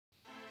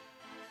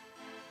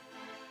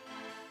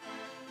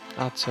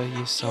I'll tell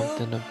you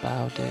something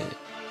about it.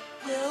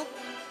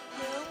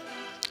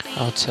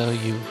 I'll tell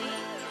you.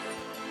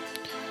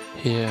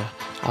 Yeah,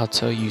 I'll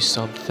tell you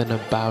something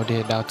about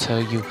it. I'll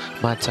tell you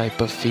my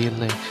type of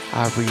feeling.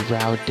 I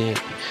reroute it.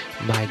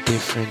 My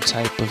different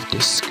type of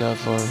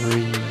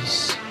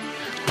discoveries.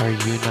 Are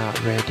you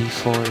not ready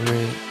for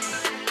it?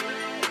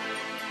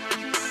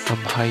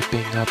 I'm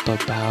hyping up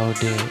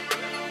about it.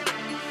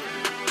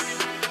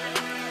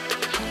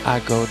 I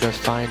go to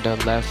find a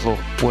level.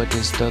 What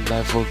is the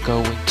level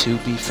going to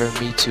be for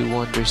me to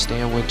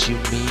understand what you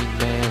mean,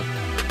 man?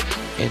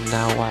 And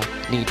now I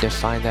need to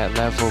find that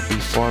level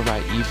before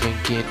I even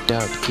get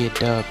up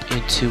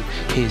into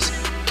his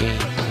game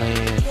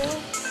plan.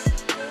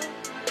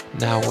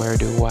 Now where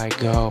do I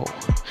go?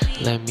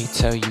 Let me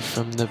tell you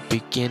from the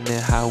beginning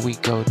how we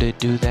go to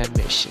do that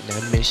mission.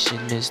 That mission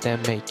is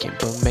that making,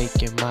 but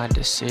making my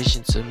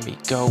decisions of me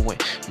going.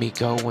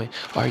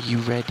 Are you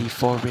ready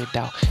for it?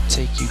 I'll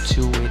take you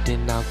to it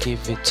and I'll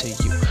give it to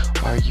you.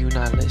 Are you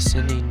not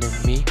listening to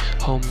me?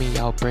 Homie,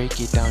 I'll break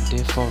it down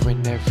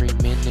different every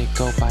minute.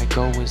 Go by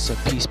go is a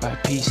piece by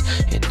piece.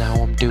 And now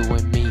I'm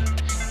doing me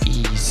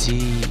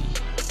easy.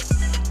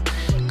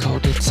 Go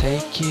to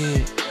take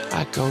it.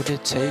 I go to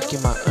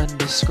taking my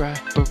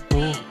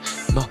undescribable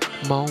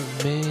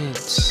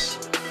moments.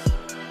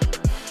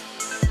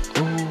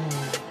 Ooh,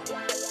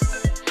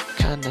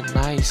 kinda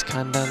nice,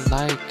 kinda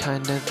like,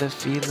 kinda the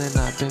feeling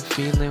I've been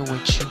feeling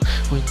with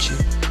you.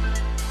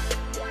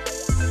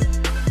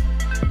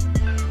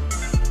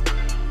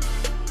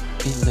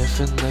 Be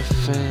living.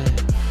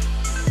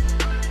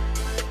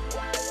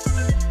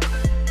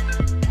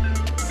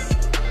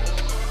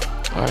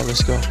 Alright,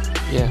 let's go.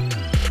 Yeah.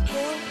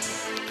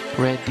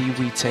 Ready,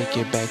 we take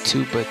it back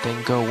too, but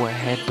then go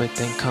ahead, but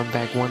then come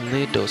back one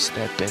little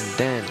step, and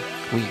then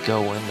we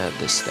go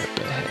another step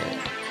ahead.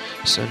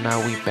 So now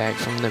we back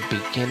from the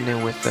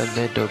beginning with a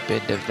little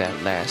bit of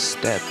that last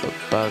step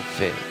above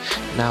it.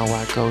 Now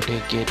I go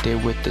to get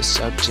it with the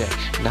subject.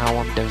 Now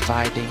I'm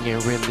dividing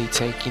and really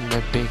taking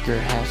the bigger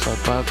half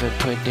above it,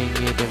 putting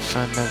it in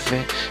front of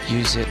it.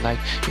 Use it like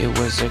it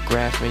was a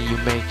graph and you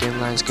making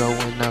lines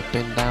going up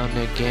and down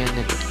again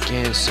and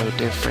again. So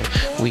different.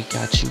 We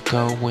got you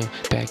going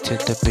back to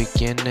the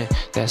beginning.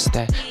 That's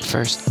that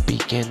first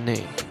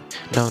beginning.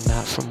 No,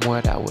 not from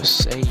what I was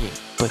saying,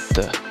 but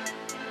the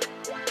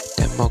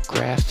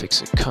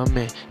demographics are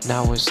coming.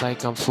 Now it's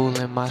like I'm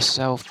fooling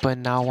myself, but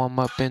now I'm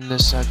up in the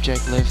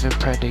subject. Living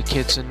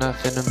predicates are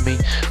nothing to me.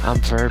 I'm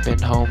verbing,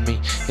 homie.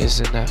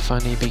 Isn't that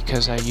funny?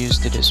 Because I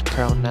used it as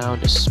pronoun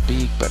to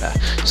speak, but I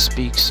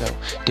speak so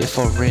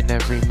different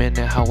every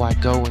minute how I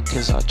go, and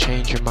cause I'll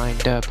change your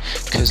mind up,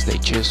 cause they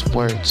just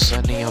words,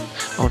 sonny. I'm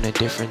on a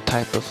different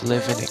type of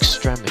living.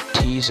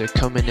 Extremities are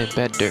coming in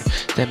better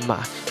than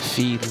my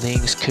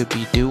feelings could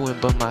be doing,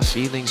 but my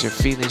feelings are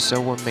feeling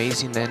so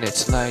amazing that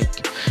it's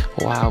like,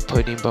 wow,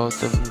 putting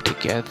both of them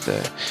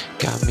together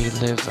got me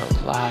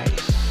living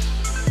life.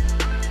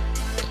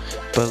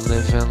 But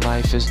living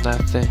life is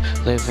nothing.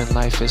 Living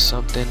life is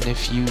something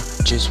if you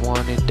just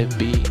wanted to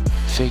be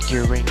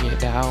figuring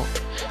it out.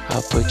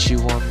 I'll put you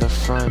on the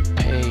front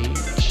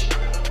page.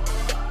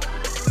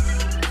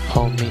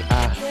 Homie,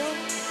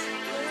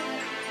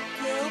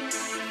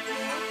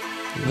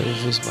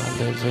 live is my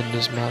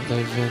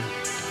living,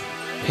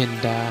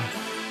 and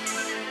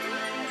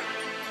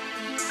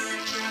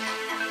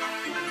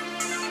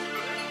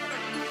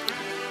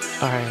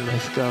alright,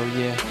 let's go,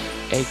 yeah.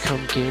 Hey,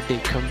 come get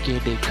it, come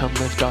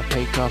lift off,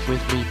 take off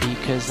with me,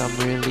 because I'm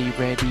really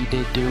ready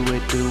to do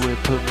it,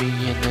 put me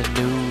in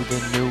the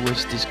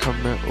newest is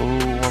coming,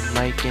 ooh, I'm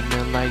liking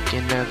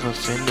it, never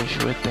finish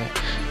with that.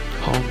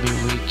 Homie,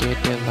 we get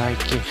it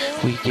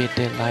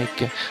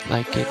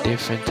like a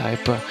different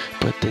type of,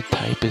 but the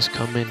type is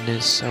coming in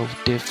so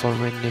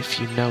different. If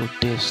you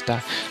noticed,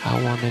 I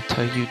wanna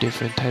tell you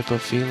different type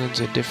of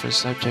feelings of different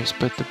subjects,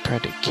 but the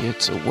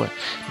predicates are what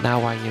now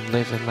I am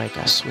living like.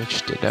 I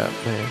switched it up,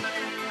 man.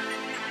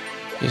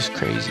 It's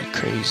crazy.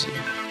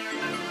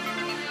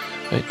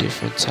 A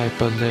different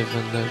type of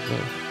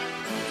living.